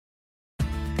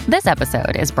This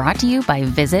episode is brought to you by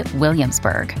Visit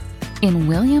Williamsburg. In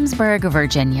Williamsburg,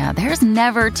 Virginia, there's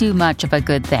never too much of a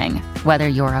good thing. Whether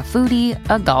you're a foodie,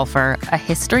 a golfer, a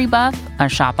history buff, a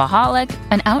shopaholic,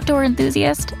 an outdoor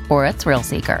enthusiast, or a thrill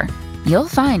seeker, you'll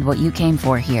find what you came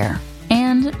for here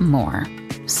and more.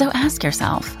 So ask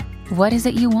yourself, what is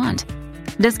it you want?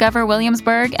 Discover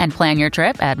Williamsburg and plan your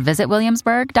trip at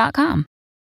visitwilliamsburg.com.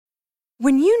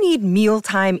 When you need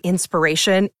mealtime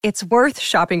inspiration, it's worth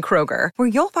shopping Kroger, where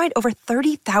you'll find over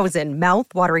 30,000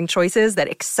 mouth-watering choices that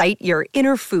excite your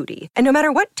inner foodie. And no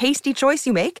matter what tasty choice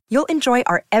you make, you'll enjoy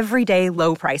our everyday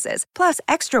low prices, plus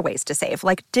extra ways to save,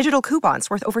 like digital coupons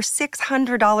worth over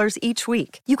 $600 each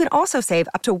week. You can also save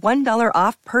up to $1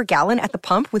 off per gallon at the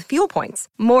pump with fuel points.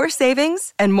 More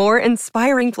savings and more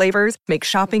inspiring flavors make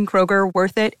shopping Kroger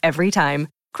worth it every time.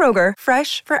 Kroger,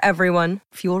 fresh for everyone.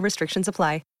 Fuel restrictions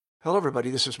apply. Hello, everybody.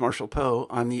 This is Marshall Poe.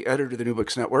 I'm the editor of the New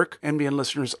Books Network. NBN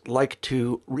listeners like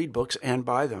to read books and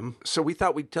buy them. So we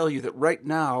thought we'd tell you that right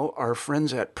now, our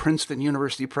friends at Princeton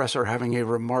University Press are having a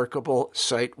remarkable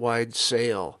site-wide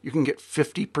sale. You can get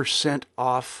 50%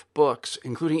 off books,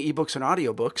 including ebooks and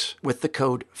audiobooks, with the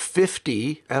code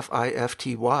 50,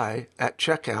 F-I-F-T-Y, at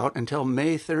checkout until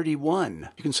May 31.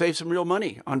 You can save some real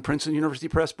money on Princeton University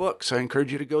Press books. I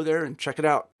encourage you to go there and check it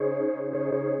out.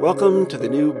 Welcome to the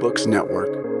New Books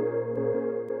Network.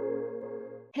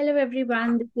 Hello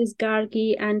everyone, this is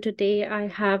Gargi, and today I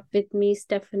have with me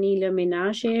Stephanie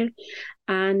Leménager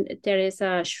and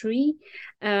Teresa Shri.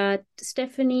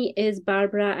 Stephanie is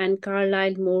Barbara and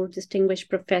Carlyle Moore Distinguished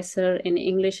Professor in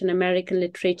English and American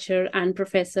Literature and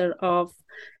Professor of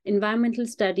Environmental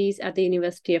Studies at the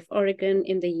University of Oregon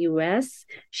in the US.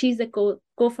 She's the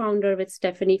co-founder with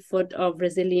Stephanie Foote of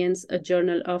Resilience, a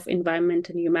journal of environment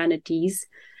and humanities.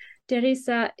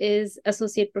 Teresa is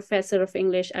Associate Professor of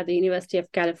English at the University of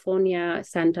California,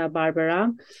 Santa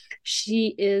Barbara.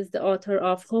 She is the author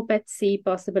of Hope at Sea,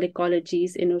 Possible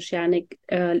Ecologies in Oceanic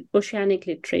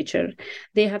Literature.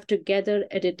 They have together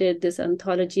edited this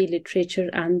anthology, Literature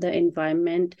and the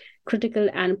Environment, Critical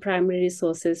and Primary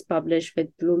Resources, published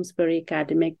with Bloomsbury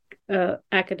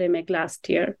Academic last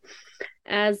year.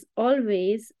 As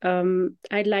always,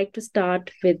 I'd like to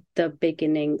start with the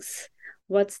beginnings.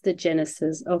 What's the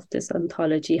genesis of this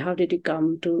anthology? How did you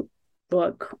come to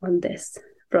work on this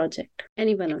project?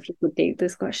 Any one of you could take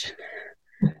this question.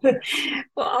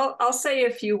 Well, I'll say a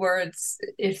few words,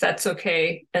 if that's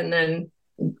okay, and then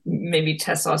maybe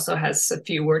Tess also has a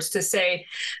few words to say.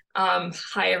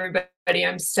 Hi, everybody.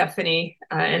 I'm Stephanie,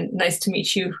 and nice to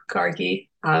meet you, Gargi.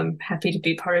 I'm happy to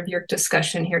be part of your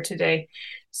discussion here today.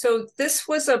 So this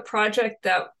was a project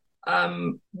that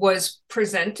was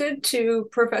presented to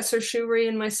Professor Shri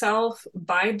and myself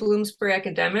by Bloomsbury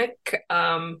Academic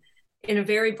in a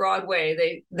very broad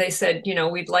way. They said,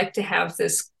 we'd like to have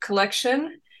this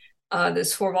collection,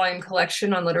 this 4-volume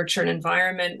collection on literature and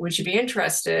environment. Would you be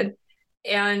interested?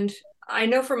 And I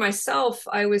know for myself,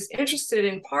 I was interested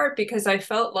in part because I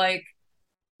felt like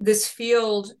this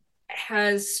field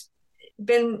has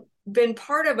been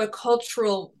part of a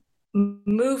cultural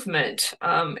movement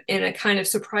in a kind of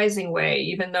surprising way,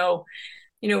 even though,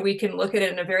 we can look at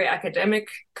it in a very academic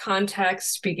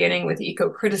context, beginning with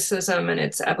eco-criticism and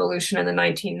its evolution in the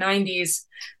 1990s.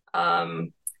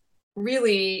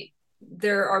 Really,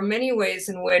 there are many ways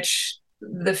in which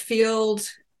the field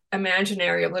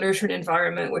imaginary of literature and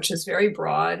environment, which is very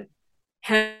broad,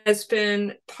 has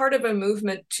been part of a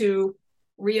movement to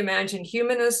reimagine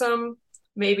humanism,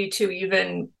 maybe to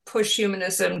even push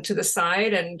humanism to the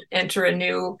side and enter a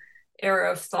new era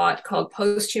of thought called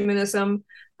post-humanism.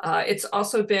 It's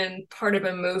also been part of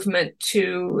a movement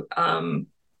to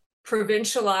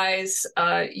provincialize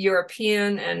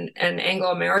European and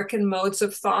Anglo-American modes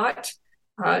of thought,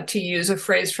 to use a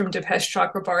phrase from Dipesh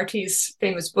Chakrabarty's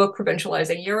famous book,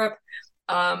 Provincializing Europe.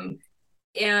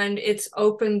 And it's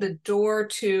opened the door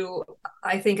to,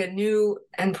 I think, a new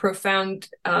and profound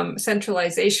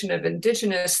centralization of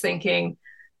indigenous thinking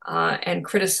and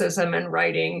criticism and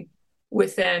writing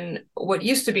within what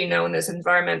used to be known as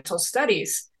environmental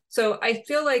studies. So I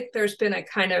feel like there's been a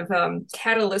kind of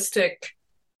catalytic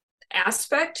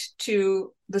aspect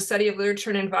to the study of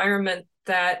literature and environment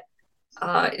that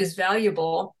is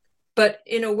valuable. But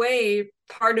in a way,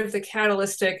 part of the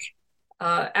catalytic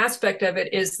aspect of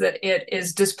it is that it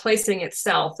is displacing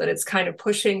itself, that it's kind of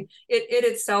pushing it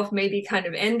itself, maybe kind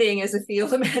of ending as a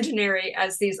field imaginary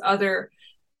as these other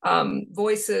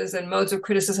voices and modes of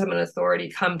criticism and authority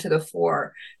come to the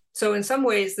fore. So in some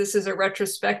ways, this is a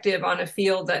retrospective on a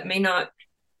field that may not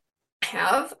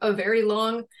have a very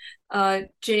long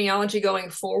genealogy going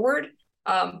forward,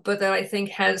 but that I think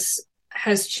has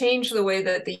changed the way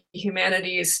that the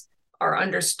humanities are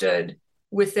understood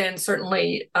within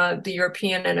certainly the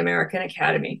European and American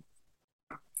Academy.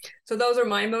 So those are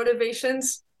my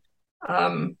motivations.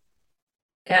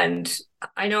 And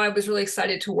I know I was really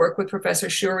excited to work with Professor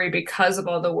Shourie because of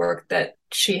all the work that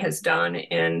she has done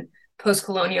in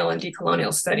post-colonial and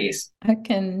decolonial studies. I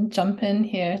can jump in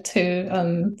here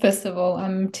too. First of all,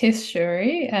 I'm Tess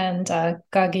Shourie, and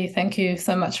Gargi, thank you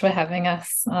so much for having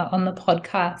us on the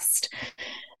podcast.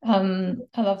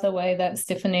 I love the way that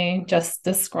Stephanie just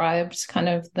described kind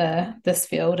of this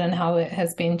field and how it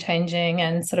has been changing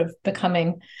and sort of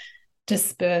becoming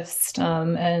dispersed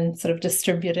and sort of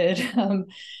distributed.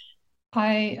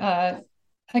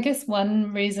 I guess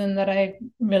one reason that I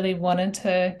really wanted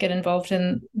to get involved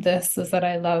in this is that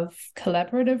I love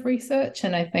collaborative research,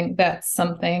 and I think that's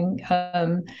something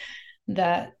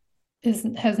that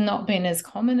has not been as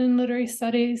common in literary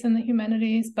studies and the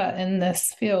humanities, but in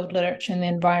this field, literature and the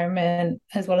environment,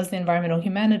 as well as the environmental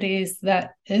humanities,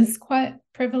 that is quite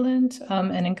prevalent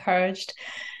and encouraged.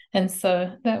 And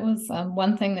so that was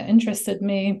one thing that interested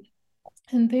me.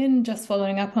 And then just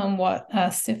following up on what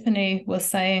Stephanie was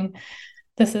saying,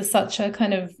 this is such a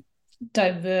kind of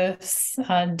diverse,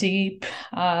 deep,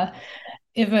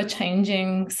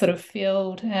 ever-changing sort of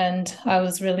field. And I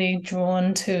was really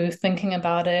drawn to thinking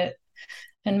about it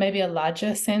in maybe a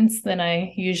larger sense than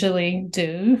I usually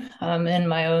do in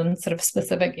my own sort of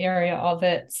specific area of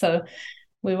it. So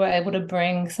we were able to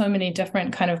bring so many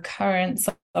different kind of currents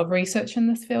of research in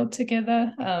this field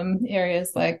together,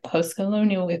 areas like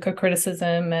post-colonial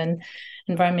eco-criticism and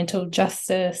environmental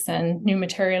justice and new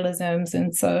materialisms.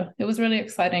 And so it was really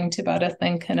exciting to be able to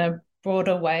think in a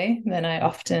broader way than I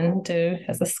often do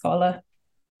as a scholar.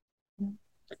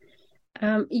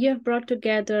 You have brought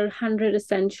together 100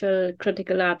 essential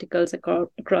critical articles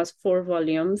across 4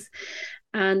 volumes,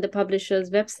 and the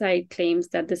publisher's website claims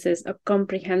that this is a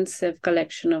comprehensive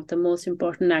collection of the most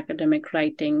important academic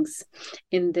writings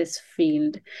in this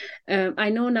field.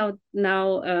 I know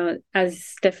now, as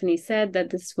Stephanie said, that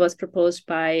this was proposed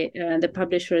by the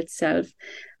publisher itself,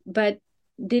 but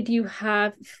did you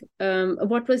have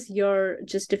what was your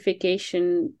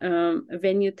justification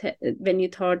when you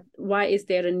thought, why is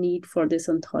there a need for this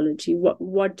anthology?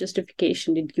 What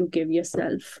justification did you give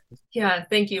yourself? Yeah,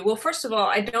 thank you. Well, first of all,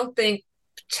 I don't think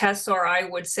Tess or I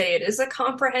would say it is a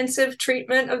comprehensive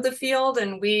treatment of the field.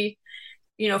 And we,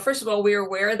 first of all, we're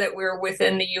aware that we're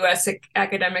within the US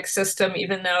academic system,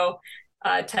 even though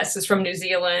Tess is from New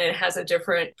Zealand and has a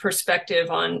different perspective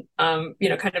on,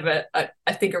 kind of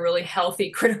I think a really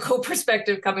healthy, critical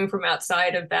perspective coming from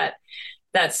outside of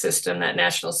that system, that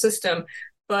national system.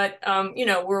 But,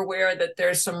 we're aware that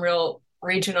there's some real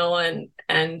regional and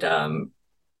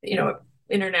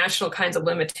international kinds of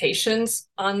limitations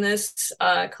on this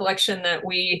collection that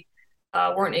we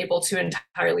weren't able to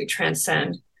entirely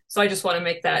transcend. So I just want to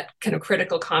make that kind of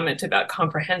critical comment about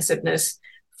comprehensiveness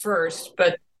first.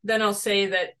 But then I'll say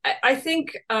that I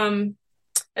think,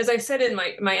 as I said in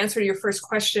my answer to your first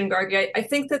question, Gargi, I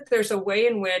think that there's a way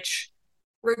in which,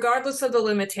 regardless of the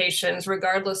limitations,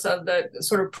 regardless of the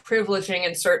sort of privileging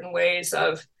in certain ways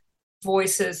of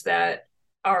voices that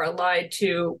are allied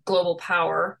to global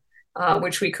power,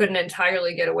 which we couldn't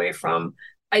entirely get away from,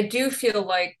 I do feel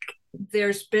like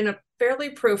there's been a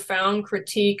fairly profound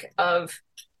critique of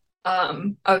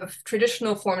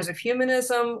traditional forms of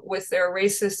humanism with their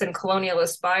racist and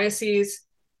colonialist biases,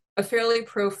 a fairly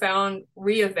profound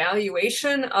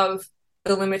reevaluation of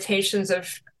the limitations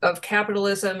of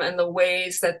capitalism and the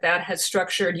ways that has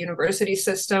structured university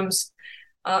systems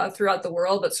throughout the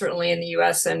world, but certainly in the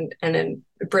US and in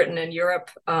Britain and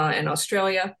Europe and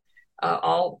Australia,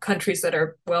 all countries that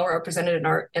are well represented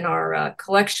in our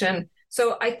collection.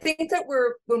 So I think that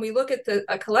when we look at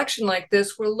a collection like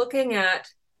this, we're looking at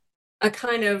a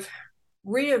kind of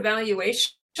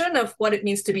reevaluation of what it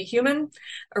means to be human,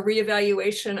 a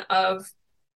reevaluation of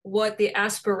what the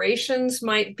aspirations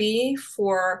might be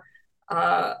for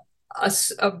a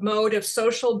mode of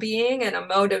social being and a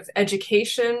mode of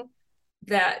education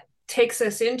that takes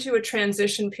us into a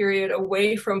transition period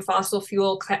away from fossil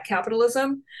fuel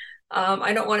capitalism.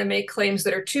 I don't want to make claims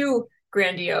that are too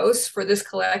grandiose for this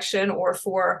collection or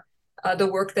for the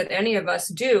work that any of us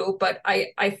do, but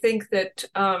I think that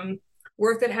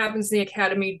work that happens in the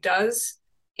academy does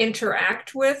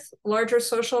interact with larger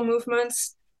social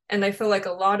movements. And I feel like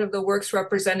a lot of the works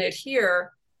represented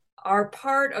here are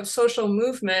part of social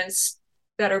movements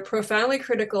that are profoundly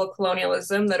critical of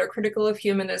colonialism, that are critical of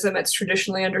humanism as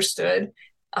traditionally understood,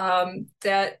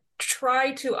 that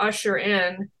try to usher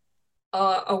in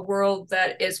a world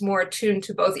that is more attuned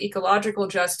to both ecological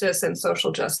justice and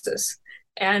social justice.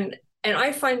 And And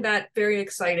I find that very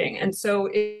exciting. And so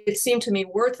it seemed to me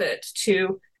worth it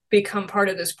to become part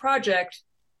of this project.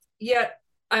 Yet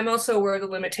I'm also aware of the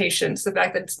limitations, the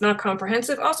fact that it's not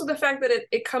comprehensive, also the fact that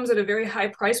it comes at a very high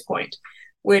price point,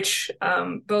 which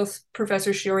both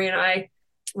Professor Shiori and I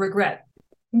regret.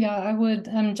 Yeah, I would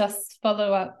just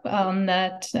follow up on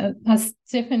that.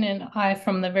 Stephanie and I,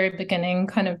 from the very beginning,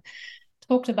 kind of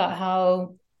talked about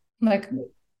how, like,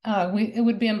 it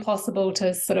would be impossible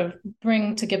to sort of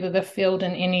bring together the field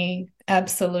in any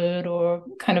absolute or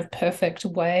kind of perfect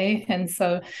way. And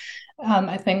so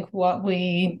I think what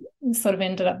we sort of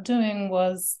ended up doing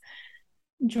was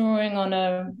drawing on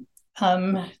a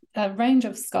range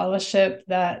of scholarship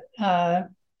that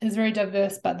is very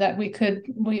diverse, but that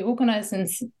we organized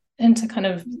into kind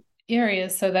of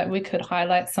areas so that we could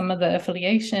highlight some of the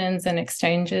affiliations and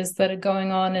exchanges that are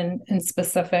going on in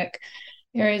specific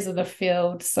areas of the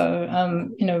field.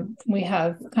 So, we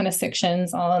have kind of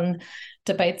sections on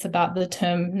debates about the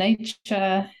term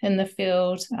nature in the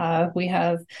field. We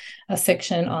have a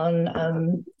section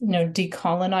on,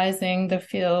 decolonizing the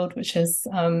field, which is,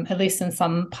 at least in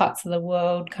some parts of the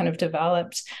world, kind of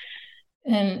developed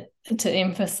and to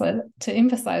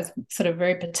emphasize sort of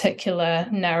very particular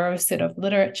narrow set of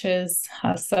literatures.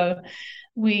 So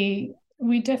we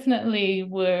definitely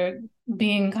were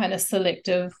being kind of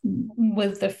selective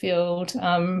with the field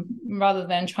rather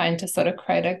than trying to sort of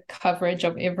create a coverage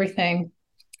of everything.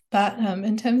 But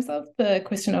in terms of the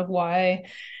question of why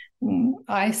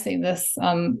I see this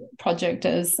project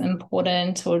as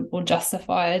important or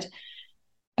justified,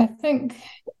 I think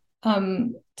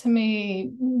to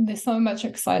me, there's so much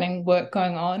exciting work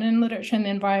going on in literature and the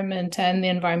environment and the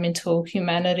environmental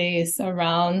humanities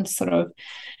around sort of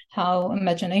how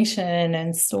imagination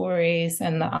and stories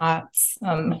and the arts,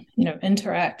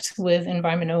 interact with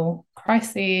environmental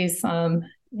crises.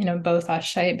 Both are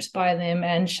shaped by them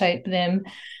and shape them.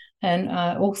 And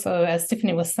also, as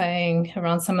Stephanie was saying,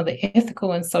 around some of the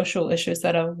ethical and social issues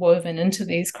that are woven into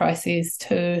these crises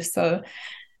too. So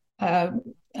I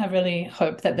really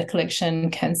hope that the collection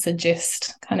can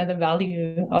suggest kind of the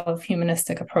value of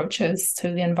humanistic approaches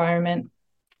to the environment.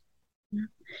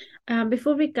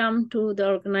 Before we come to the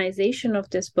organization of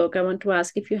this book, I want to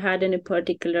ask if you had any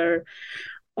particular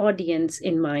audience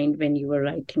in mind when you were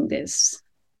writing this,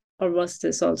 or was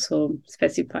this also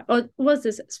specified, or was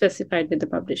this specified with the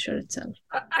publisher itself?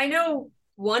 I know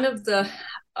one of the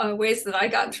ways that I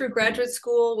got through graduate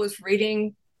school was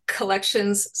reading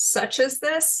collections such as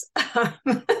this.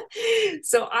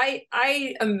 So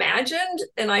I imagined,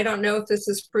 and I don't know if this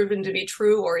is proven to be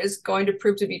true or is going to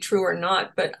prove to be true or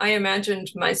not, but I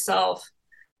imagined myself,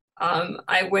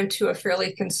 I went to a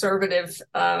fairly conservative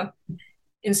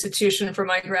institution for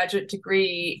my graduate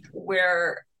degree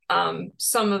where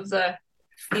some of the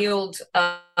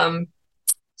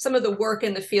work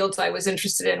in the fields I was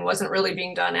interested in wasn't really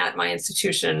being done at my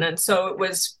institution. And so it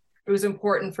was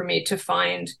important for me to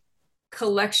find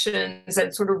collections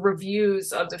and sort of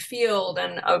reviews of the field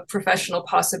and of professional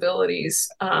possibilities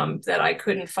that I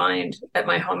couldn't find at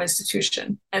my home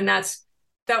institution. And that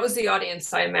was the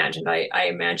audience I imagined. I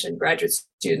imagined graduate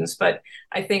students, but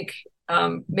I think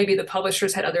maybe the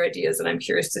publishers had other ideas, and I'm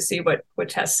curious to see what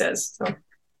Tess says. So.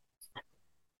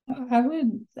 I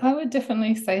would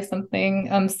definitely say something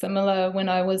similar when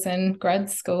I was in grad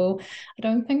school. I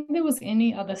don't think there was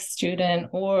any other student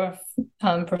or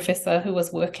professor who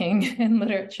was working in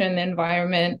literature and the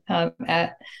environment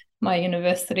at my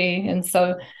university. And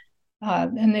so,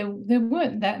 and there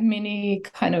weren't that many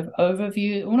kind of not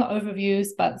overviews,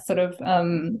 but sort of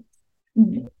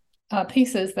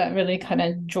pieces that really kind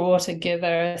of draw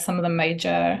together some of the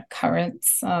major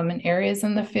currents and areas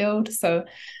in the field. So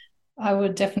I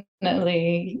would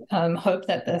definitely hope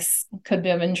that this could be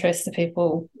of interest to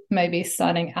people maybe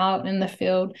starting out in the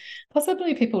field,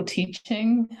 possibly people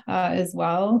teaching as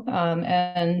well,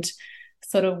 and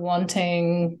sort of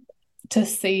wanting to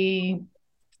see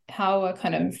how a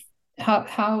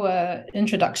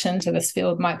introduction to this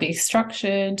field might be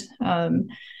structured,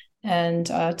 and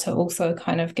to also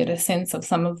kind of get a sense of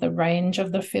some of the range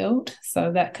of the field.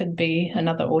 So that could be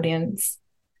another audience.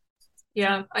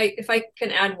 Yeah, if I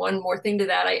can add one more thing to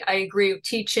that, I agree with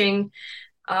teaching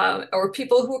or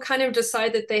people who kind of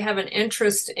decide that they have an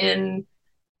interest in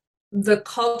the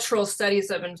cultural studies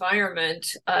of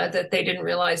environment that they didn't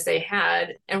realize they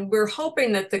had. And we're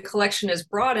hoping that the collection is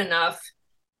broad enough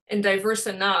and diverse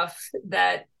enough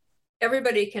that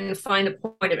everybody can find a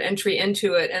point of entry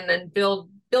into it and then build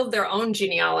their own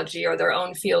genealogy or their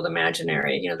own field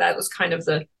imaginary. That was kind of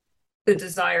the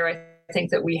desire, I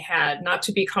think, that we had, not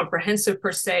to be comprehensive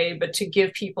per se, but to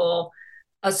give people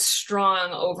a strong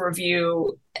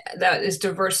overview that is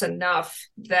diverse enough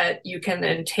that you can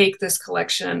then take this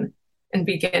collection and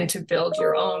begin to build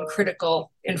your own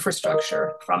critical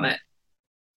infrastructure from it.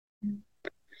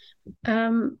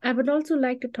 I would also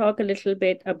like to talk a little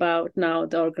bit about now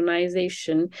the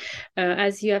organization.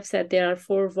 As you have said, there are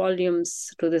 4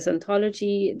 volumes to this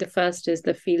anthology. The first is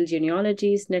The Field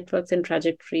Genealogies, Networks and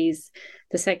Trajectories.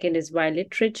 The second is Why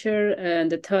Literature.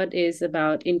 And the third is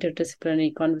about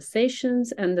interdisciplinary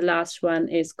conversations. And the last one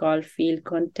is called Field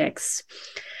Context.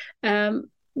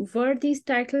 Were these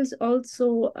titles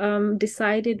also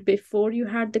decided before you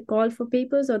had the call for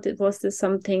papers, or was this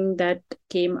something that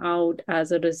came out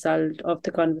as a result of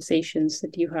the conversations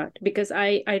that you had? Because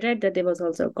I read that there was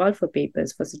also a call for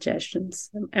papers for suggestions.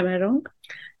 Am I wrong?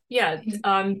 Yeah,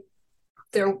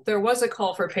 there was a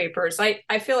call for papers.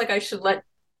 I feel like I should let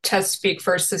Tess speak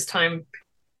first this time.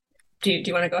 Do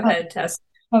you want to go ahead, Tess?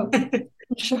 Oh.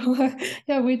 Sure.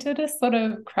 Yeah, we did a sort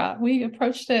of we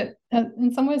approached it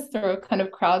in some ways through a kind of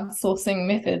crowdsourcing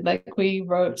method. Like we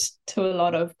wrote to a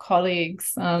lot of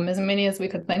colleagues, as many as we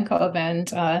could think of, and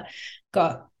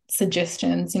got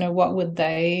suggestions, what would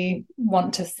they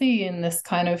want to see in this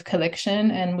kind of collection?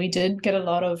 And we did get a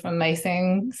lot of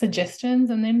amazing suggestions.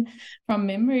 And then from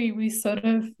memory, we sort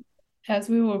of, as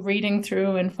we were reading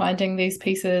through and finding these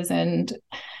pieces and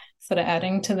sort of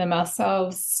adding to them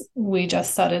ourselves, we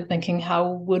just started thinking,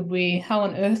 how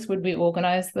on earth would we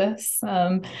organize this?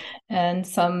 And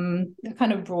some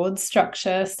kind of broad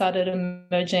structure started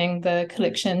emerging. The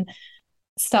collection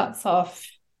starts off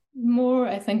more,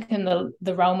 I think, in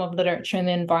the realm of literature and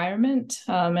the environment,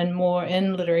 and more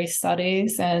in literary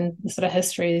studies and the sort of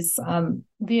histories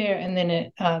there. And then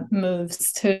it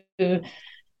moves to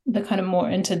the kind of more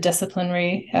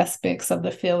interdisciplinary aspects of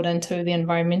the field into the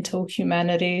environmental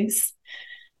humanities.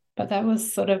 But that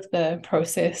was sort of the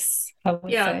process, I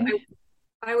would say.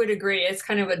 I would agree. It's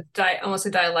kind of almost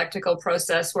a dialectical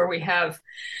process where we have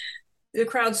the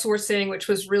crowdsourcing, which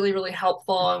was really, really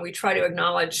helpful. And we try to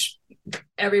acknowledge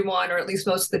everyone, or at least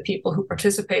most of the people who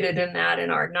participated in that, in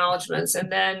our acknowledgements.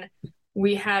 And then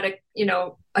we had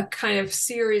a kind of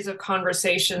series of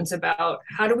conversations about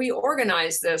how do we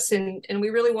organize this? And we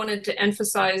really wanted to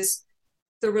emphasize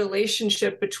the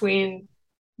relationship between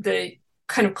the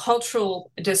kind of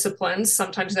cultural disciplines,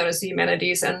 sometimes known as the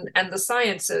humanities, and the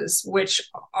sciences, which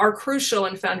are crucial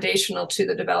and foundational to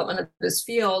the development of this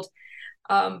field.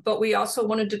 But we also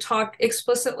wanted to talk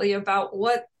explicitly about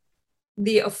what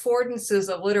the affordances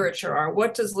of literature are.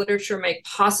 What does literature make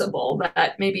possible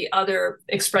that maybe other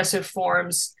expressive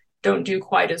forms don't do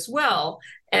quite as well?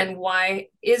 And why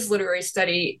is literary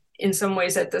study in some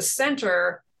ways at the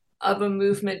center of a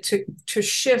movement to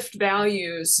shift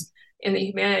values in the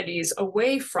humanities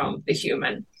away from the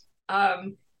human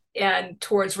and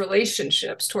towards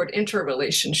relationships, toward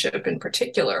interrelationship in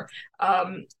particular?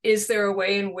 Is there a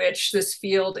way in which this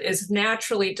field is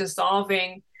naturally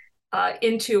dissolving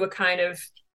into a kind of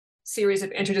series of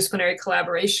interdisciplinary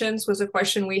collaborations, was a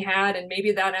question we had. And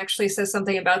maybe that actually says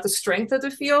something about the strength of the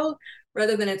field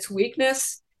rather than its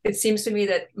weakness. It seems to me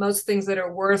that most things that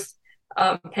are worth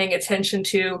paying attention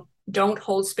to don't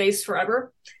hold space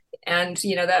forever. And,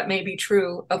 that may be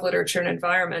true of literature and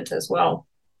environment as well.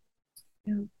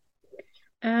 Yeah.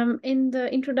 In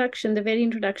the introduction, the very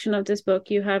introduction of this book,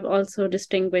 you have also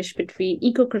distinguished between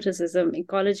eco-criticism,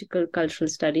 ecological cultural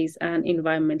studies, and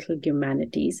environmental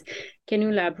humanities. Can you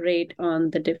elaborate on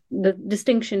the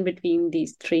distinction between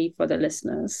these three for the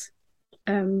listeners?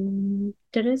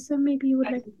 Teresa, maybe you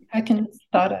would like? I can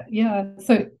start it. Yeah.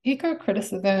 So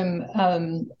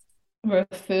eco-criticism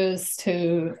refers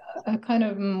to a kind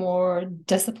of more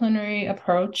disciplinary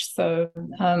approach. So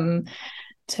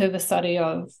to the study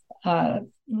of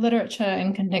literature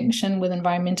in connection with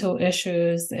environmental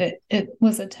issues. It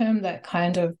was a term that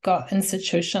kind of got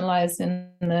institutionalized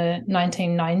in the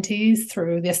 1990s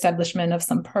through the establishment of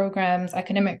some programs,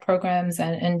 academic programs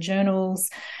and journals.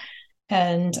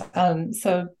 And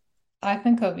so I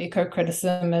think of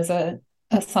eco-criticism as a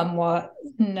somewhat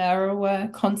narrower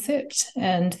concept.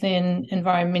 And then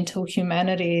environmental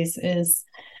humanities is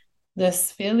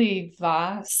this fairly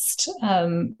vast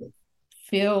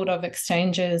field of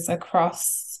exchanges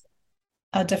across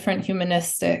different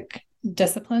humanistic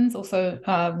disciplines, also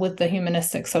with the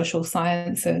humanistic social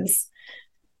sciences.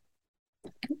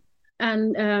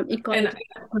 And ecological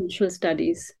cultural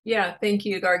studies. Yeah, thank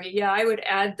you, Gargi. Yeah, I would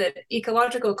add that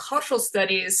ecological cultural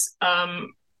studies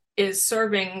is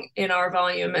serving in our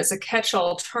volume as a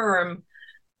catch-all term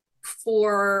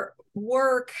for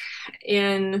work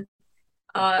in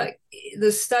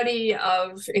the study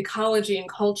of ecology and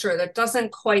culture that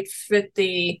doesn't quite fit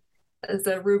the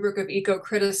the rubric of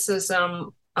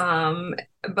eco-criticism,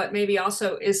 but maybe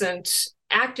also isn't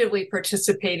actively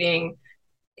participating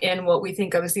in what we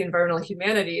think of as the environmental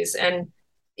humanities. And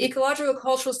ecological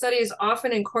cultural studies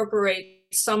often incorporate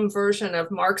some version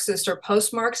of Marxist or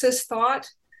post-Marxist thought.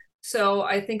 So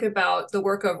I think about the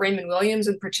work of Raymond Williams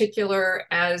in particular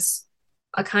as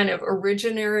a kind of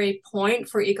originary point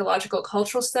for ecological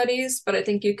cultural studies, but I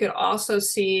think you could also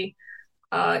see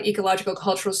ecological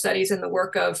cultural studies in the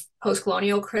work of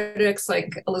post-colonial critics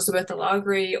like Elizabeth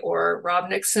Delagre or Rob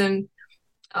Nixon.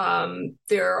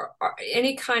 There are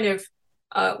any kind of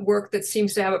work that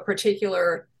seems to have a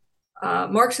particular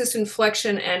Marxist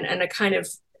inflection and a kind of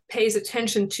pays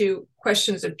attention to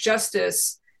questions of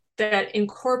justice that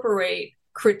incorporate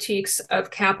critiques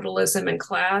of capitalism and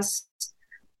class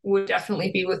would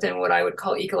definitely be within what I would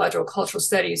call ecological cultural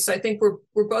studies. So I think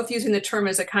we're both using the term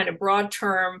as a kind of broad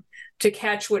term to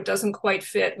catch what doesn't quite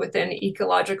fit within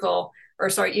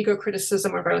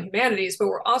eco-criticism or environmental humanities, but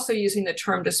we're also using the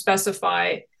term to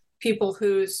specify people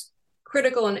whose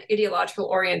critical and ideological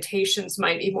orientations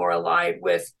might be more aligned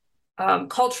with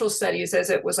cultural studies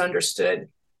as it was understood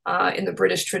in the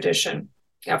British tradition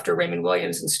after Raymond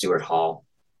Williams and Stuart Hall.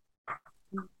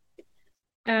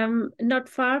 Not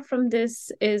far from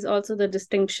this is also the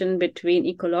distinction between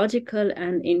ecological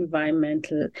and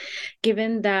environmental,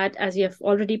 given that, as you have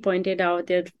already pointed out,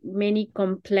 there are many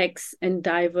complex and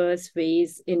diverse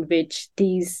ways in which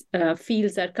these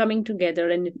fields are coming together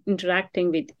and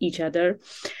interacting with each other.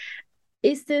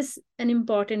 Is this an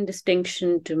important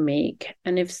distinction to make?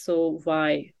 And if so,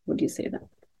 why would you say that?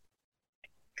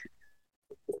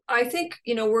 I think,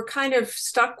 we're kind of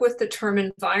stuck with the term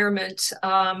environment,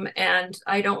 and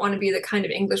I don't want to be the kind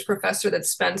of English professor that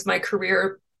spends my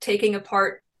career taking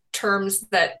apart terms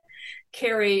that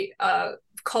carry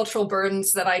cultural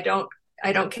burdens that I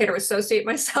don't care to associate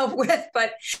myself with.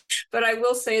 But I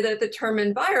will say that the term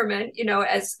environment,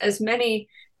 as many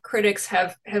critics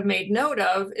have made note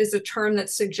of, is a term that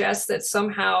suggests that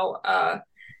somehow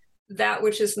that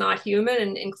which is not human,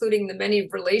 and including the many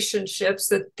relationships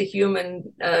that the human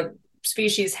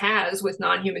species has with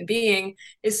non-human being,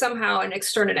 is somehow an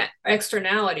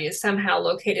externality, is somehow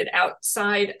located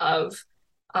outside of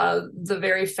the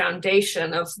very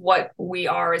foundation of what we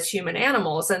are as human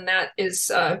animals. And that is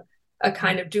a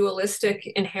kind of dualistic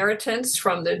inheritance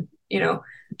from the,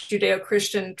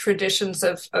 Judeo-Christian traditions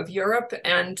of Europe.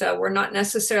 And we're not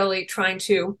necessarily trying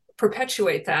to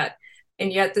perpetuate that.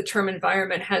 And yet the term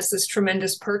environment has this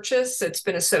tremendous purchase. It's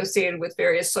been associated with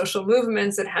various social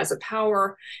movements. It has a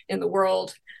power in the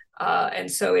world.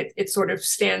 And so it sort of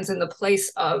stands in the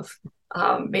place of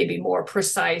maybe more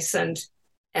precise and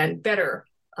better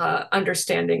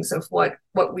understandings of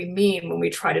what we mean when we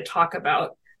try to talk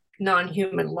about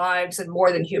non-human lives and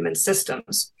more than human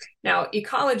systems. Now,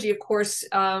 ecology, of course,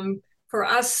 for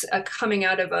us, coming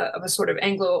out of a sort of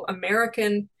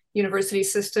Anglo-American university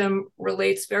system,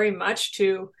 relates very much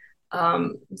to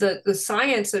the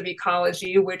science of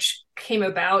ecology, which came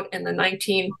about in the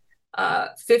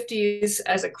 1950s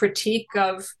as a critique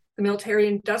of the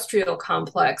military-industrial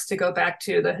complex, to go back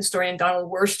to the historian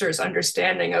Donald Worster's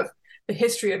understanding of the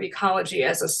history of ecology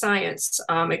as a science.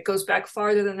 It goes back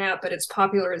farther than that, but its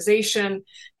popularization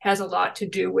has a lot to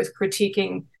do with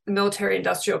critiquing the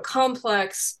military-industrial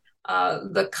complex,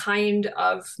 the kind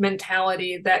of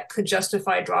mentality that could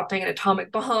justify dropping an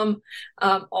atomic bomb,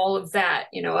 all of that,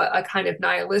 a kind of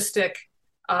nihilistic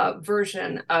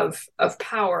version of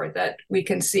power that we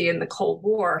can see in the Cold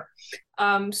War.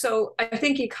 So I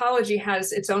think ecology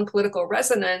has its own political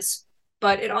resonance,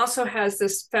 but it also has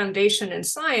this foundation in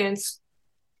science,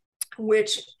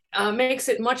 which makes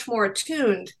it much more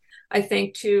attuned, I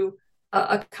think, to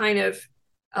a kind of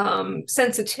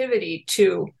sensitivity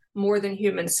to more than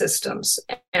human systems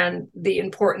and the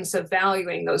importance of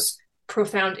valuing those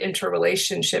profound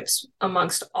interrelationships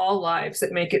amongst all lives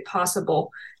that make it possible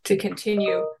to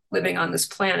continue living on this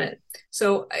planet.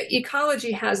 So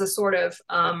ecology has a sort of,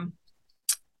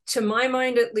 to my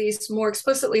mind at least, more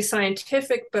explicitly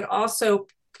scientific, but also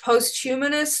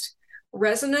post-humanist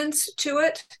resonance to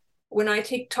it. When I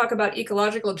talk about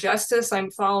ecological justice,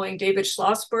 I'm following David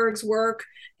Schlossberg's work,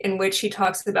 in which he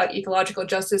talks about ecological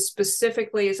justice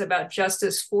specifically is about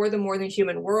justice for the more than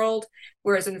human world,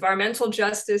 whereas environmental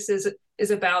justice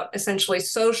is about essentially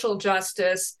social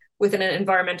justice within an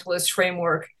environmentalist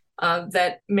framework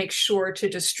that makes sure to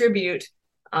distribute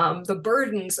the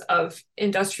burdens of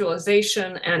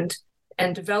industrialization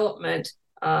and development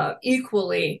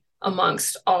equally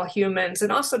amongst all humans,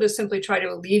 and also to simply try to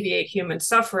alleviate human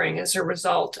suffering as a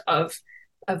result of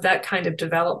that kind of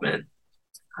development.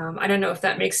 I don't know if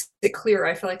that makes it clear.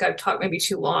 I feel like I've talked maybe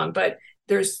too long, but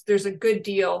there's a good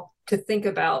deal to think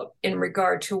about in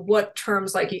regard to what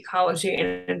terms like ecology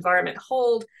and environment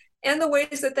hold, and the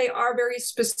ways that they are very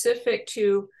specific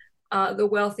to the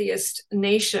wealthiest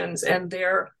nations and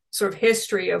their sort of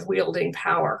history of wielding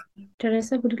power.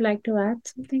 Teresa, would you like to add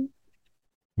something?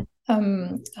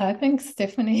 I think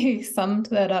Stephanie summed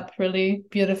that up really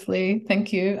beautifully.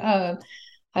 Thank you. I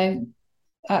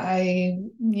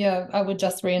would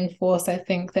just reinforce, I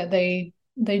think that they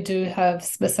do have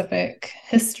specific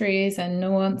histories and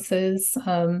nuances,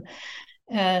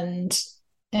 and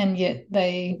yet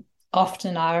they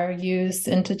often are used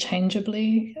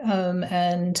interchangeably.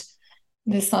 And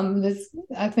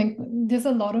I think there's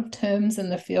a lot of terms in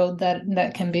the field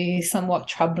that can be somewhat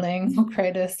troubling or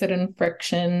create a certain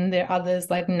friction. There are others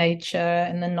like nature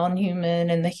and the non-human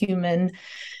and the human.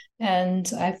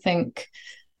 And I think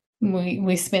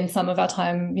we spend some of our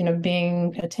time,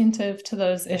 being attentive to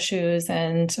those issues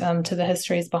and to the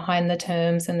histories behind the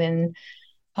terms. And then,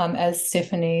 as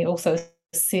Stephanie also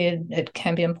said, it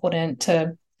can be important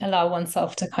to allow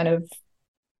oneself to kind of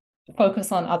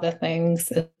focus on other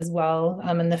things as well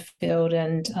in the field.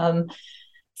 And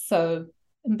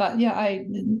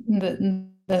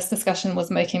this discussion was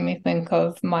making me think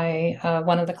of my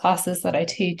one of the classes that I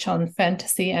teach on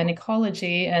fantasy and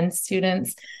ecology, and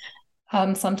students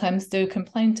sometimes do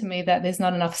complain to me that there's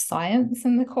not enough science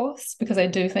in the course, because I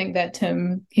do think that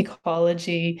term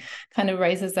ecology kind of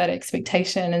raises that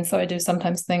expectation. And so I do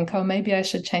sometimes think, oh, maybe I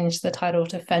should change the title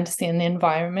to fantasy and the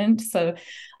environment, so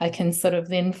I can sort of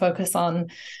then focus on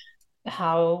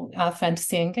how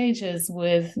fantasy engages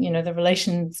with, the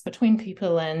relations between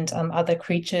people and other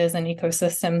creatures and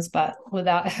ecosystems, but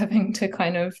without having to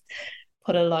kind of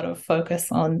put a lot of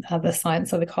focus on the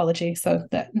science of ecology. So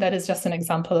that is just an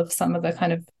example of some of the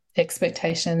kind of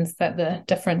expectations that the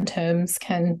different terms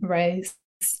can raise.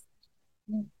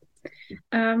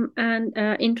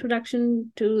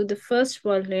 Introduction to the first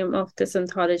volume of this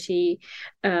anthology,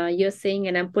 you're saying,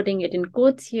 and I'm putting it in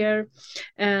quotes here,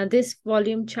 this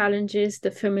volume challenges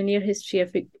the familiar history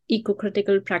of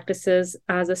eco-critical practices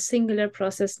as a singular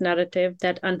process narrative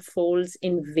that unfolds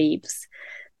in waves.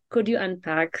 Could you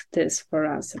unpack this for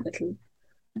us a little?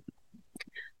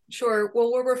 Sure.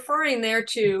 Well, we're referring there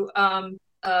to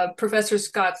Professor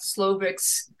Scott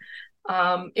Slovik's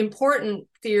important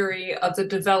theory of the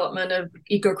development of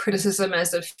eco-criticism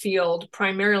as a field,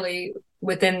 primarily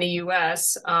within the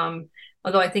U.S.,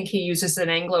 although I think he uses an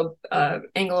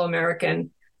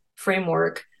Anglo-American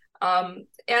framework.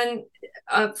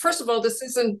 First of all, this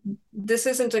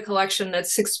isn't a collection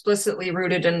that's explicitly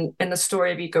rooted in the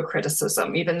story of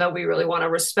eco-criticism, even though we really want to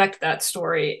respect that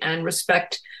story and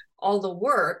respect all the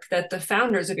work that the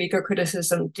founders of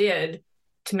eco-criticism did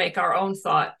to make our own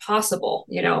thought possible,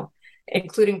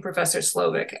 including Professor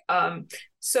Slovik.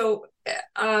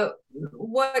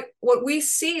 What we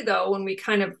see, though, when we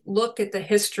kind of look at the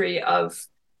history of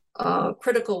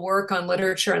critical work on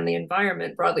literature and the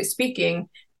environment, broadly speaking,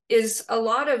 is a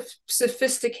lot of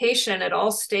sophistication at all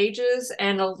stages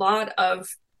and a lot of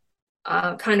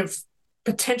kind of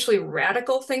potentially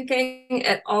radical thinking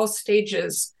at all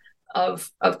stages of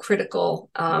critical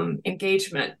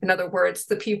engagement. In other words,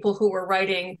 the people who were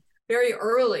writing very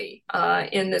early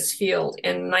in this field,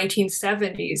 in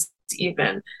 1970s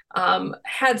even,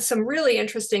 had some really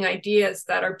interesting ideas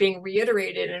that are being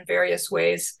reiterated in various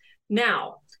ways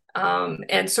now.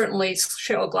 And certainly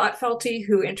Cheryl Glattfelty,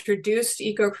 who introduced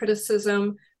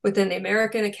eco-criticism within the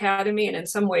American Academy and in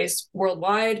some ways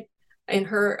worldwide in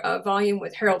her volume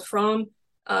with Harold Fromm,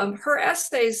 her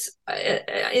essays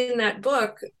in that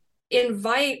book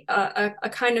invite a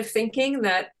kind of thinking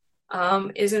that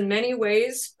is in many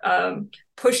ways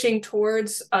pushing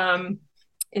towards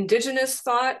indigenous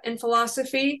thought and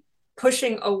philosophy,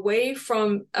 pushing away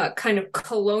from kind of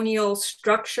colonial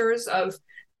structures of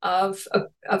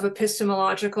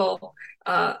epistemological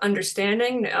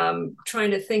understanding,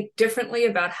 trying to think differently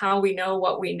about how we know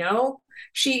what we know.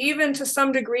 She even, to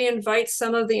some degree, invites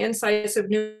some of the insights of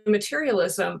new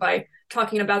materialism by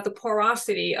talking about the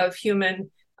porosity of humanity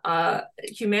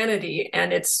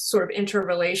and its sort of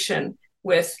interrelation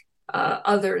with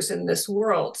others in this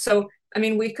world. So, I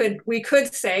mean, we could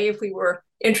say, if we were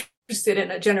interested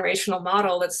in a generational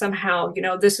model, that somehow,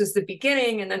 this is the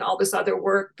beginning and then all this other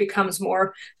work becomes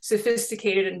more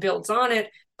sophisticated and builds on it.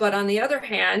 But on the other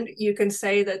hand, you can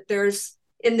say that there's,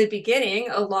 in the beginning,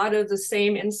 a lot of the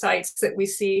same insights that we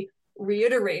see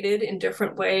reiterated in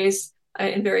different ways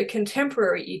in very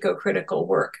contemporary eco-critical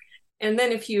work. And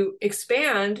then if you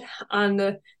expand on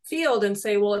the field and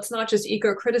say, well, it's not just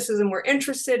eco-criticism we're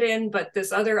interested in, but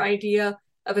this other idea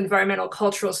of environmental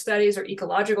cultural studies or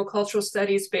ecological cultural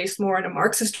studies based more in a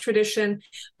Marxist tradition,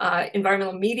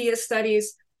 environmental media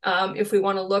studies. If we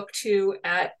want to look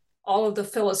at all of the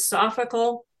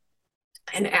philosophical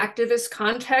and activist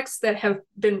contexts that have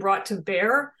been brought to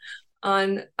bear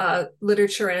on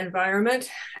literature and environment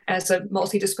as a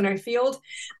multidisciplinary field,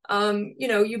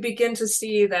 you begin to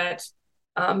see that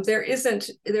there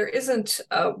isn't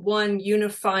one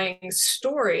unifying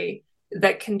story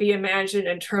that can be imagined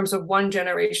in terms of one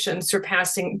generation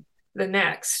surpassing the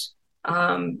next.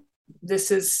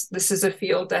 This is a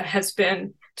field that has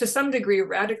been, to some degree,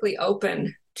 radically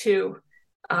open to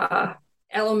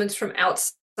elements from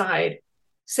outside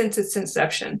since its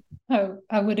inception. Oh,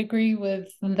 I would agree with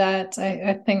that.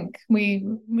 I think we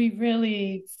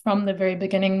really, from the very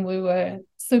beginning, we were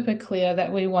super clear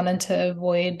that we wanted to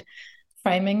avoid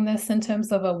framing this in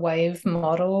terms of a wave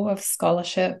model of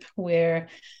scholarship where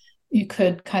you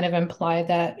could kind of imply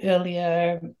that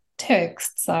earlier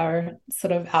texts are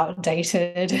sort of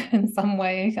outdated in some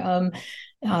way.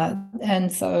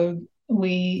 And so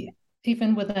we,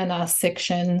 even within our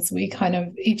sections,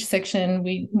 each section,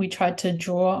 we tried to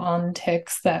draw on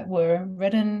texts that were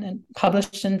written and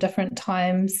published in different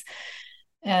times.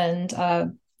 And,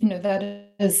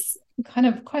 that is kind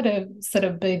of quite a sort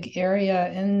of big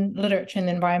area in literature and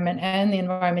the environment and the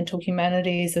environmental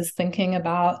humanities, is thinking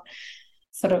about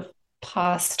sort of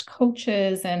past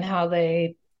cultures and how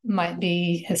they might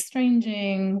be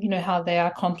estranging, how they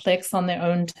are complex on their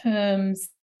own terms,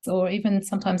 or even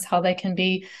sometimes how they can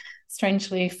be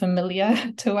strangely familiar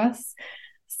to us.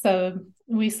 So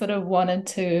we sort of wanted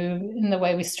to, in the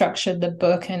way we structured the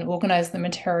book and organized the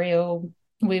material,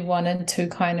 we wanted to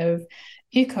kind of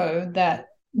echo that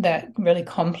really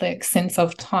complex sense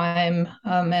of time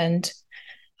and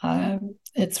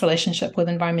its relationship with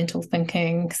environmental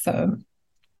thinking. So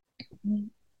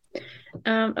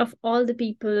of all the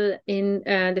people in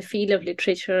the field of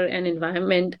literature and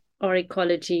environment, or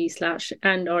ecology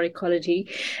or ecology,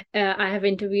 I have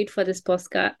interviewed for this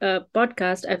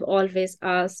podcast, I've always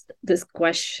asked this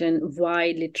question: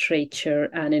 why literature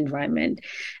and environment?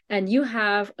 And you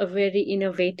have a very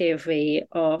innovative way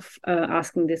of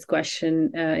asking this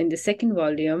question in the second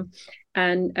volume,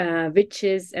 and which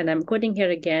is, and I'm quoting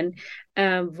here again,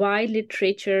 why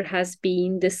literature has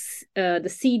been the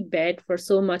seedbed for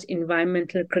so much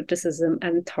environmental criticism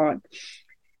and thought.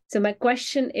 So my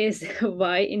question is,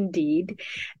 why indeed?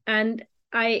 And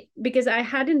because I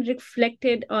hadn't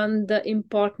reflected on the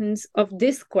importance of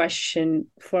this question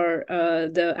for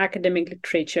the academic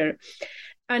literature.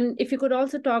 And if you could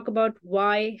also talk about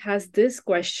why has this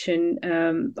question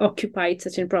occupied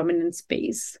such a prominent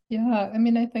space? Yeah, I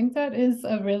mean, I think that is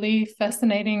a really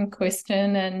fascinating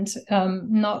question, and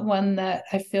not one that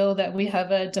I feel that we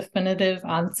have a definitive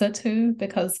answer to,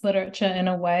 because literature in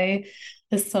a way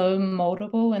is so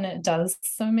moldable and it does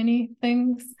so many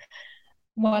things.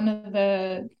 One of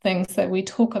the things that we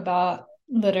talk about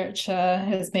literature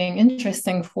as being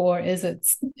interesting for is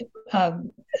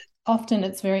often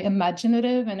it's very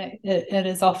imaginative, and it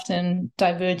is often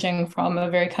diverging from a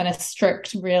very kind of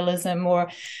strict realism, or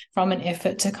from an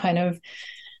effort to kind of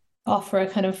offer a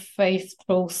kind of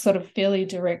faithful, sort of fairly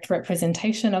direct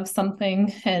representation of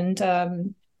something.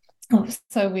 And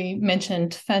so we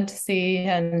mentioned fantasy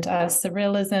and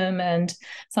surrealism and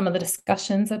some of the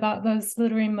discussions about those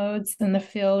literary modes in the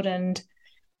field, and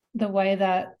the way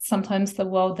that sometimes the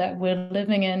world that we're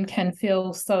living in can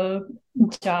feel so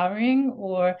jarring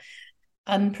or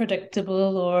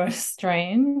unpredictable or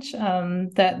strange,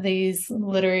 that these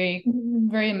literary,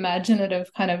 very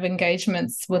imaginative kind of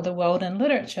engagements with the world in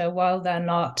literature, while they're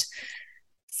not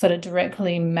sort of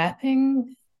directly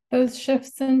mapping those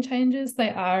shifts and changes, they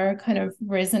are kind of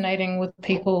resonating with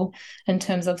people in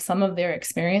terms of some of their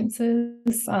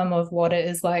experiences of what it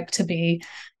is like to be,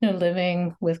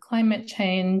 living with climate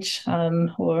change,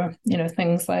 or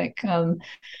things like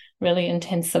really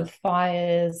intensive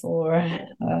fires or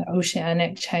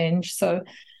oceanic change. So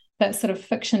that sort of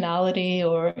fictionality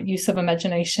or use of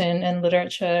imagination in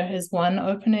literature is one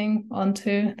opening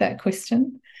onto that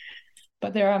question,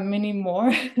 but there are many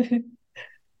more.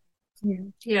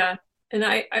 Yeah. And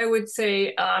I would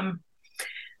say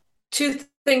two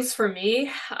things for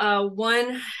me.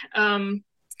 One,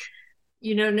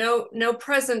 no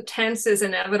present tense is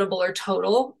inevitable or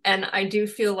total. And I do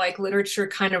feel like literature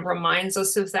kind of reminds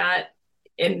us of that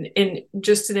in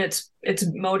its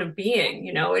mode of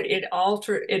being.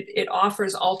 It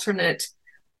offers alternate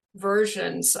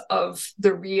versions of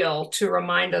the real to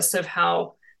remind us of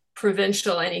how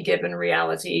provincial any given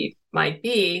reality might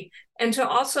be, and to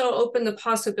also open the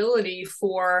possibility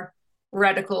for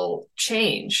radical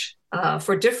change,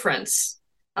 for difference,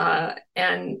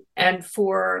 and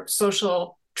for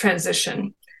social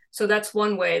transition. So that's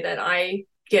one way that I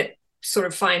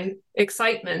find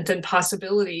excitement and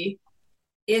possibility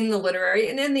in the literary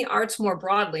and in the arts more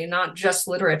broadly, not just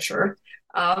literature.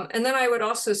 And then I would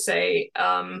also say,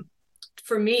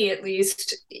 for me at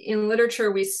least, in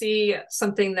literature, we see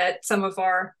something that some of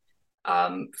our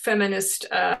feminist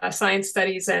science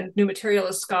studies and new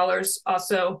materialist scholars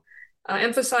also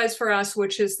emphasize for us,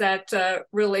 which is that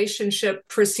relationship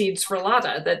precedes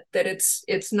relata, that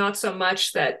it's not so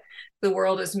much that the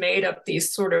world is made up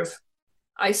these sort of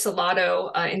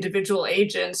isolado individual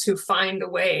agents who find a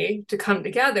way to come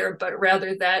together, but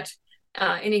rather that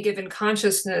any given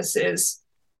consciousness is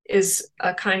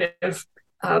a kind of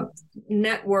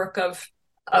network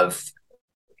of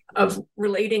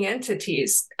relating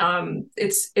entities.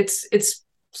 It's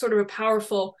sort of a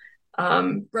powerful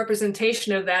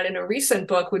representation of that in a recent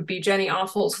book would be Jenny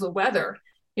Offel's The Weather,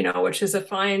 which is a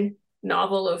fine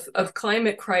novel of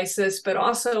climate crisis, but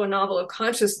also a novel of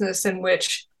consciousness in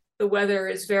which the weather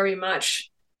is very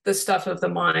much the stuff of the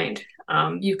mind.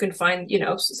 You can find,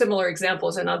 similar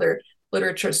examples in other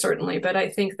literature, certainly, but I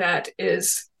think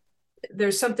there's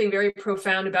something very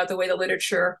profound about the way the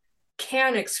literature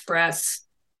can express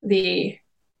the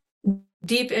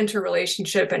deep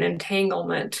interrelationship and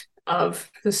entanglement of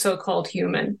the so-called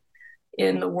human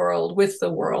in the world, with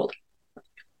the world.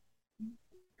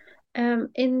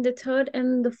 In the third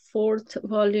and the fourth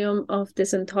volume of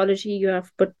this anthology, you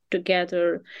have put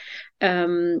together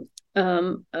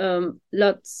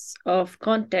lots of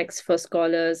context for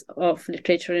scholars of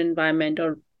literature and environment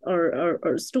or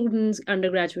students,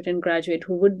 undergraduate and graduate,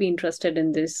 who would be interested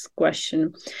in this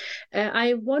question.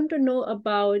 I want to know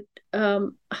about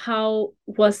how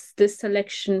was this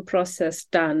selection process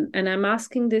done? And I'm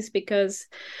asking this because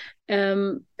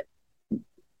when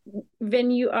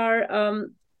you are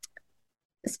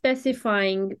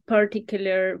specifying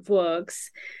particular works,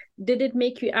 did it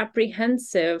make you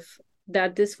apprehensive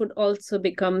that this would also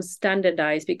become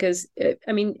standardized? Because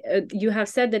you have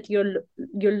said that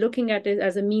you're looking at it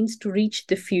as a means to reach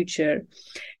the future.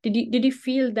 Did you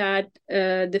feel that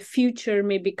the future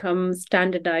may become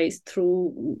standardized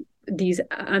through these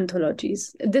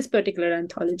anthologies, this particular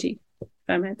anthology, if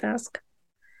I might ask?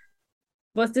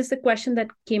 Was this a question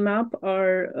that came up,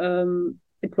 or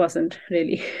it wasn't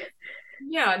really?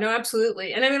 Yeah, no,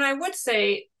 absolutely. And I would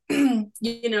say,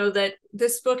 that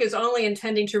this book is only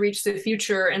intending to reach the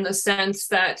future in the sense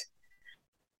that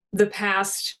the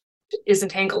past is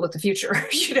entangled with the future.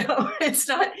 It's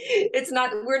not,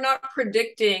 we're not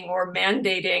predicting or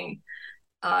mandating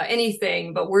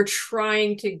anything, but we're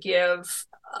trying to give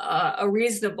a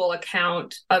reasonable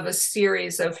account of a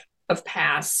series of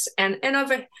pasts and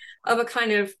of a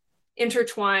kind of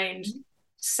intertwined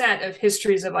set of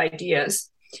histories of ideas.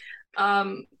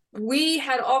 We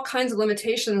had all kinds of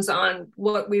limitations on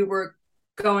what we were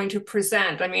going to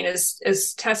present.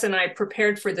 As Tess and I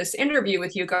prepared for this interview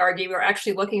with you, Gargi, we were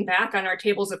actually looking back on our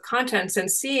tables of contents and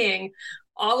seeing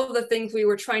all of the things we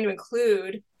were trying to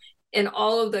include and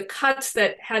all of the cuts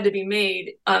that had to be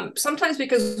made, sometimes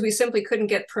because we simply couldn't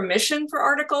get permission for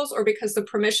articles, or because the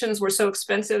permissions were so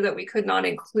expensive that we could not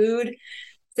include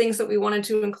things that we wanted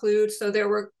to include. So there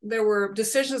were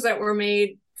decisions that were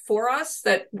made for us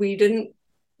that we didn't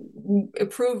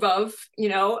approve of,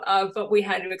 but we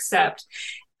had to accept.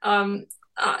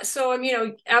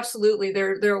 Absolutely,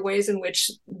 there are ways in which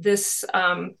this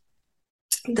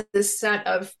set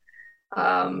of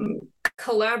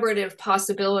collaborative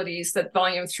possibilities that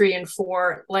volume 3 and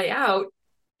 4 lay out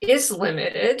is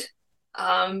limited.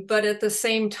 But at the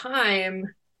same time,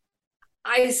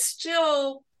 I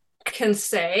still can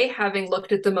say, having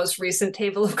looked at the most recent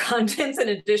table of contents, in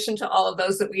addition to all of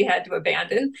those that we had to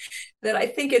abandon, that I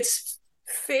think it's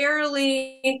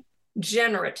fairly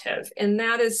generative. And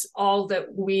that is all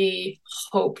that we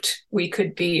hoped we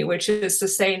could be, which is to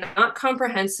say, not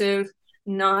comprehensive,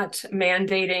 not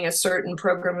mandating a certain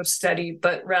program of study,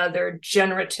 but rather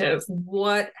generative.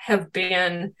 What have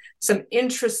been some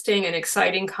interesting and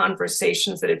exciting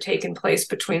conversations that have taken place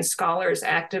between scholars,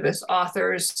 activists,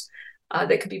 authors,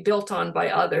 that could be built on by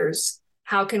others?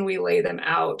 How can we lay them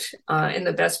out in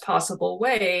the best possible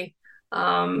way,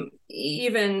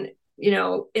 even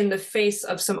in the face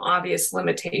of some obvious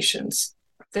limitations?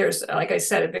 There's, like I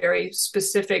said, a very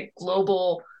specific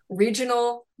global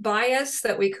regional bias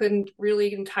that we couldn't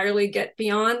really entirely get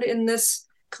beyond in this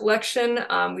collection.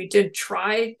 We did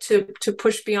try to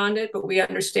push beyond it, but we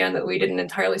understand that we didn't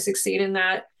entirely succeed in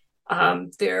that.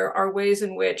 There are ways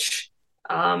in which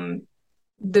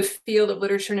the field of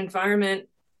literature and environment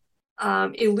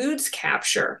eludes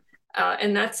capture.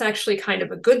 And that's actually kind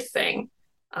of a good thing.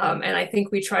 And I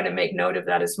think we try to make note of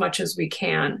that as much as we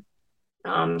can.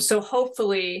 So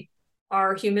hopefully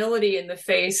our humility in the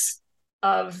face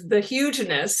of the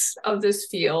hugeness of this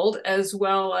field, as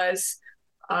well as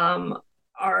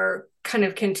our kind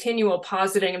of continual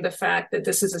positing of the fact that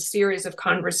this is a series of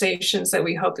conversations that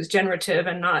we hope is generative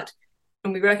and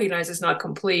we recognize is not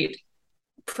complete,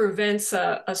 prevents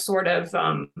a sort of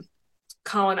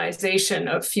colonization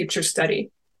of future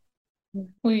study.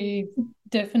 We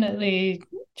definitely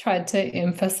tried to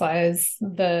emphasize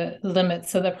the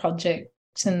limits of the project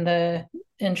in the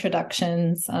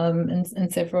introductions in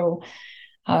several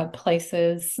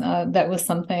places. That was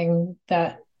something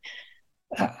that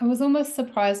I was almost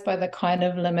surprised by the kind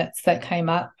of limits that came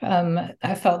up.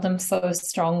 I felt them so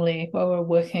strongly while we were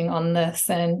working on this.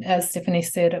 And as Stephanie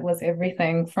said, it was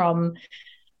everything from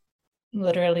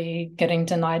literally getting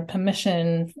denied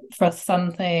permission for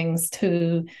some things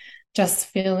to just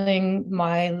feeling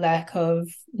my lack of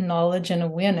knowledge and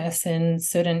awareness in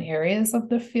certain areas of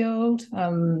the field.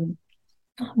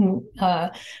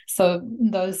 So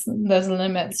those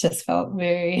limits just felt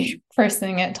very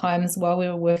pressing at times while we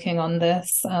were working on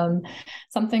this.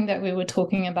 Something that we were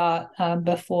talking about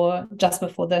just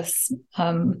before this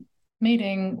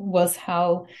meeting was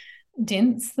how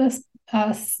dense this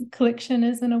collection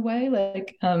is in a way.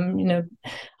 Like, I'm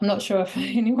not sure if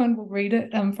anyone will read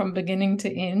it from beginning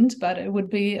to end, but it would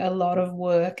be a lot of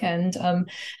work, and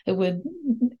it would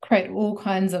create all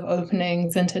kinds of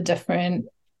openings into different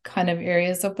kind of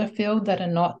areas of the field that are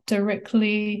not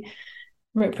directly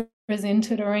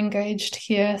represented or engaged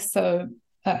here. So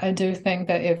I do think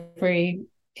that every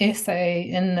essay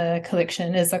in the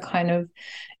collection is a kind of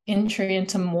entry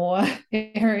into more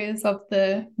areas of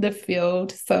the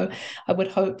field. So I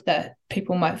would hope that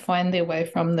people might find their way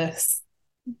from this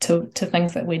to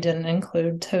things that we didn't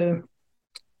include too.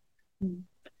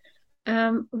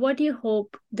 What do you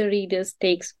hope the readers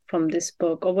takes from this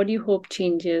book, or what do you hope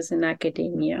changes in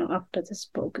academia after this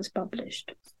book is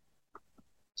published?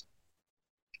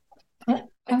 I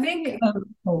think.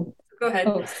 Go ahead.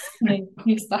 Oh,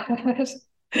 you start.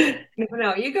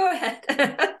 No, you go ahead.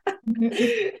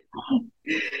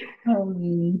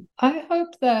 I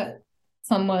hope that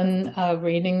someone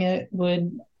reading it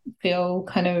would feel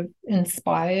kind of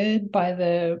inspired by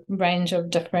the range of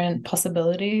different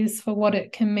possibilities for what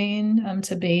it can mean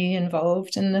to be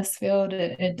involved in this field.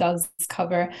 It does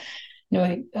cover,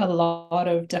 a lot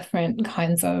of different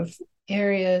kinds of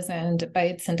areas and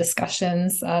debates and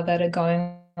discussions that are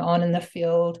going on in the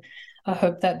field. I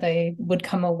hope that they would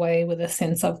come away with a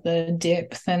sense of the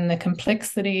depth and the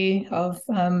complexity of,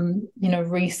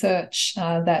 research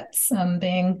that's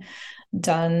being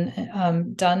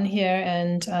done here.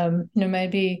 And,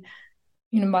 maybe,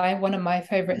 one of my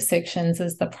favorite sections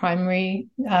is the primary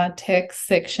text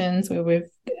sections where we've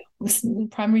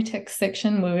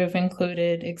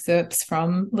included excerpts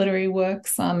from literary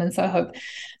works. And so I hope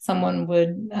someone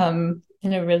would,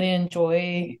 really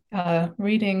enjoy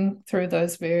reading through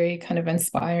those very kind of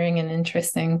inspiring and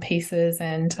interesting pieces,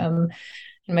 and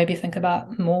maybe think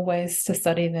about more ways to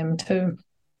study them too.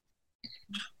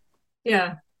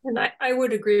 Yeah, and I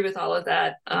would agree with all of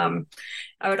that.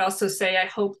 I would also say I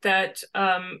hope that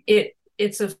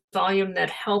it's a volume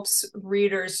that helps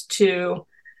readers to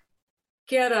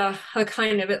get a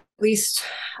kind of at least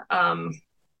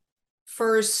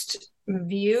first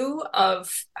view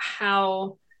of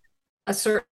how a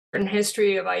certain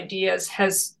history of ideas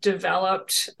has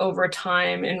developed over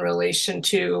time in relation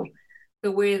to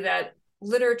the way that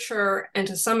literature and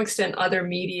to some extent other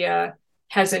media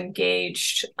has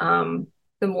engaged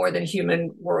the more than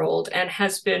human world and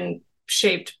has been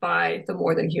shaped by the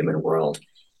more than human world.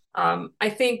 I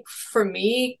think for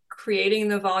me, creating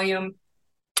the volume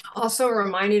also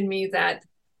reminded me that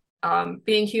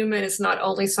being human is not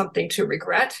only something to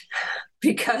regret,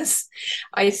 because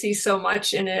I see so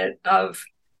much in it of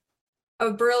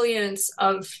brilliance,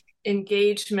 of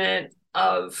engagement,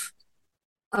 of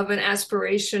an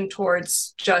aspiration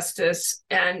towards justice,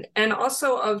 and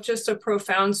also of just a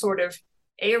profound sort of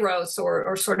eros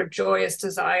or sort of joyous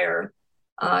desire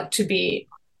to be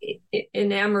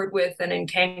enamored with and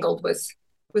entangled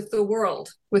with the world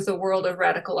of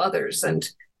radical others. And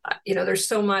there's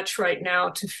so much right now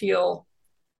to feel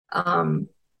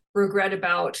regret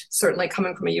about, certainly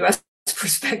coming from a U.S.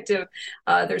 perspective.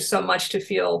 There's so much to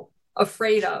feel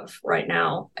afraid of right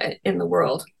now in the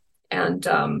world. And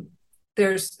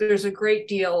there's a great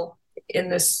deal in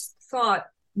this thought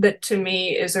that to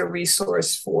me is a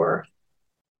resource for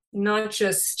not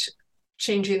just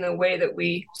changing the way that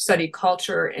we study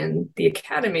culture in the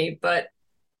academy, but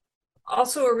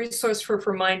also a resource for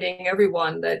reminding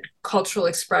everyone that cultural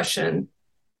expression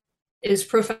is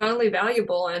profoundly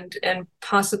valuable and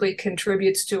possibly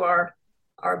contributes to our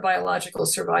biological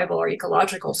survival, our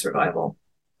ecological survival.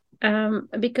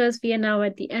 Because we are now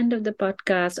at the end of the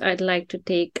podcast, I'd like to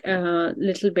take a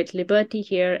little bit liberty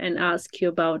here and ask you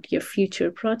about your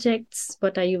future projects.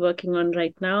 What are you working on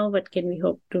right now? What can we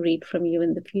hope to read from you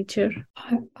in the future?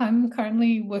 I'm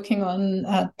currently working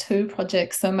on 2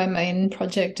 projects. So my main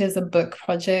project is a book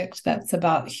project that's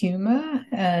about humor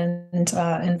and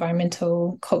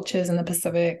environmental cultures in the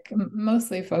Pacific,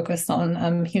 mostly focused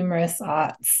on humorous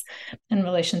arts in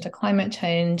relation to climate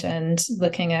change and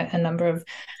looking at a number of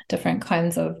different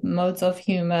kinds of modes of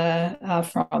humor,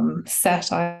 from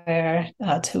satire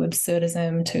to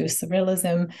absurdism to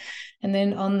surrealism. And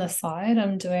then on the side,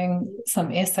 I'm doing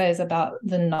some essays about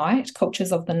the night,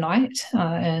 cultures of the night,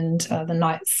 and the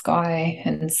night sky.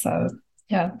 And so,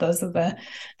 yeah, those are the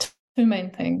 2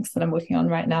 main things that I'm working on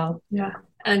right now. Yeah.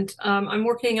 And I'm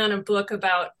working on a book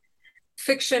about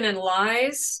fiction and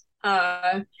lies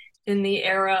in the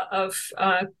era of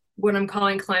what I'm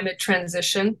calling climate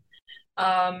transition.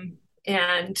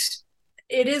 And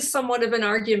it is somewhat of an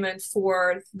argument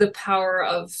for the power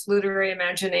of literary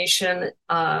imagination,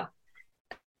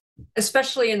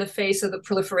 especially in the face of the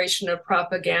proliferation of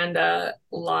propaganda,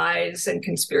 lies, and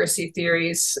conspiracy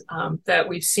theories that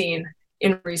we've seen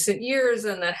in recent years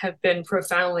and that have been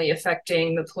profoundly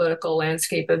affecting the political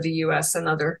landscape of the US and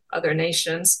other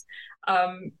nations.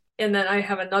 And then I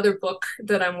have another book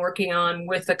that I'm working on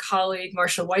with a colleague,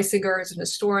 Marcia Weisinger, who's an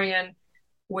historian,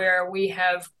 where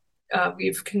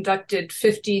we've conducted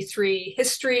 53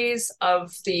 histories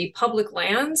of the public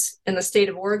lands in the state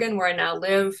of Oregon, where I now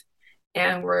live.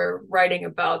 And we're writing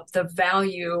about the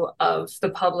value of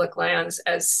the public lands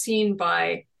as seen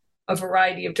by a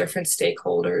variety of different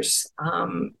stakeholders,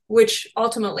 which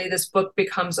ultimately this book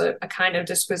becomes a kind of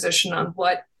disquisition on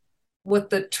what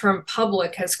the term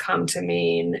public has come to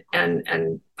mean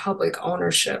and public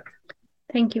ownership.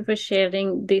 Thank you for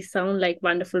sharing. They sound like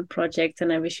wonderful projects,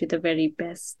 and I wish you the very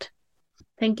best.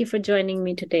 Thank you for joining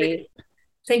me today.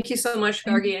 Thank you so much,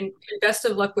 Gargi, and best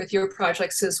of luck with your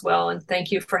projects as well. And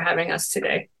thank you for having us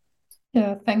today.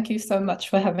 Yeah, thank you so much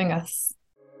for having us.